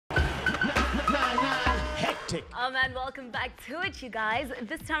Exotic. Oh man, welcome back to it, you guys.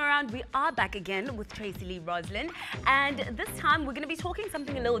 This time around, we are back again with Tracy Rosslind, and this time we're going to be talking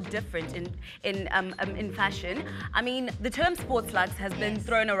something a little different in fashion. I mean, the term sports luxe has been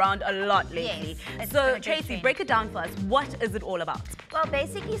thrown around a lot lately. Yes, so, Tracy, break it down for us. What is it all about? Well,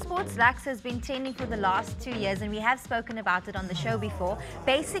 basically, sports luxe has been trending for the last 2 years, and we have spoken about it on the show before.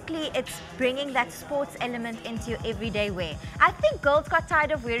 Basically, it's bringing that sports element into your everyday wear. I think girls got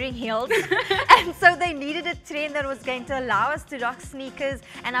tired of wearing heels, and so they needed a trend that was going to allow us to rock sneakers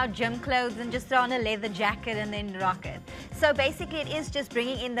and our gym clothes and just throw on a leather jacket and then rock it. So basically, it is just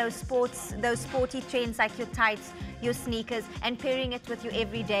bringing in those sporty trends like your tights, your sneakers, and pairing it with your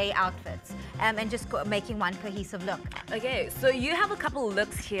everyday outfits, and just making one cohesive look. Okay, so you have a couple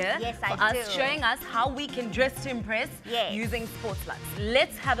looks here for us, showing us how we can dress to impress using sports luxe.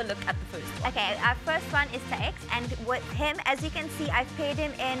 Let's have a look at the first one. Okay, our first one is to X, and with him, as you can see, I've paired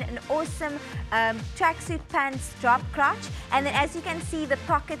him in an awesome tracksuit pants drop crotch, and then as you can see, the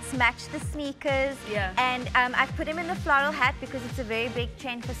pockets match the sneakers. And I've put him in the floral hat because it's a very big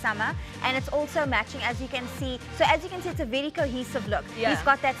trend for summer, and it's also matching, as you can see. So as you can see, it's a very cohesive look. He's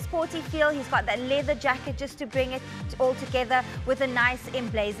got that sporty feel, he's got that leather jacket just to bring it all together with a nice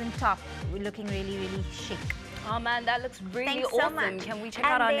emblazoned top. We're looking really, really chic. Oh man, that looks really awesome. So much. Can we check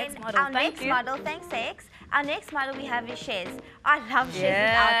out our next model? Thanks, X. Our next model we have is Shez. I love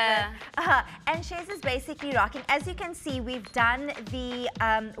Shez's outfit. And Shez is basically rocking. As you can see, we've done the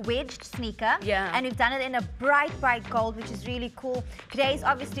wedged sneaker. And we've done it in a bright, bright gold, which is really cool. Grey's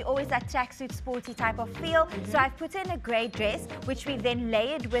obviously always that tracksuit sporty type of feel. So I've put in a grey dress, which we've then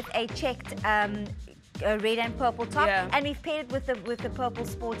layered with a checked red and purple top, and we've paired it with the purple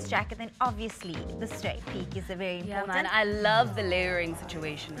sports jacket, and obviously the straight peak is a very important. Yeah, man, I love the layering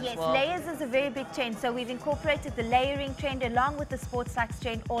situation as well. Layers is a very big trend, so we've incorporated the layering trend along with the sports luxe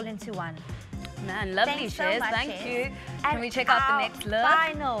trend all into one. Man, lovely, Shez. Thank you. Can we check out the next look?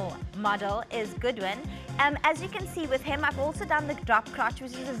 Final model is Goodwin. As you can see with him, I've also done the drop crotch,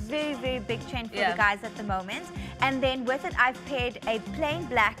 which is a very, very big trend for the guys at the moment. And then with it, I've paired a plain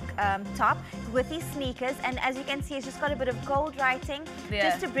black top with these sneakers. And as you can see, it's just got a bit of gold writing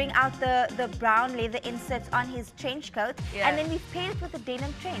just to bring out the brown leather inserts on his trench coat. And then we've paired it with a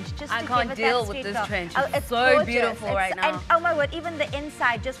denim trench just to give it that street look. I can't deal with this trench. It's so beautiful right now. And oh my word, even the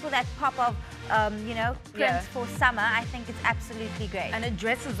inside, just for that pop of you know, prints for summer, I think it's absolutely great. And it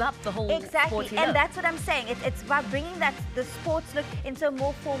dresses up the whole sporty and look. that's what I'm saying. It's about bringing the sports look into a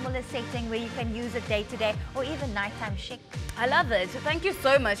more formal setting where you can use it day to day or even nighttime chic. I love it. Thank you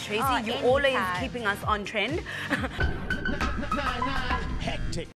so much, Tracy. You're always keeping us on trend.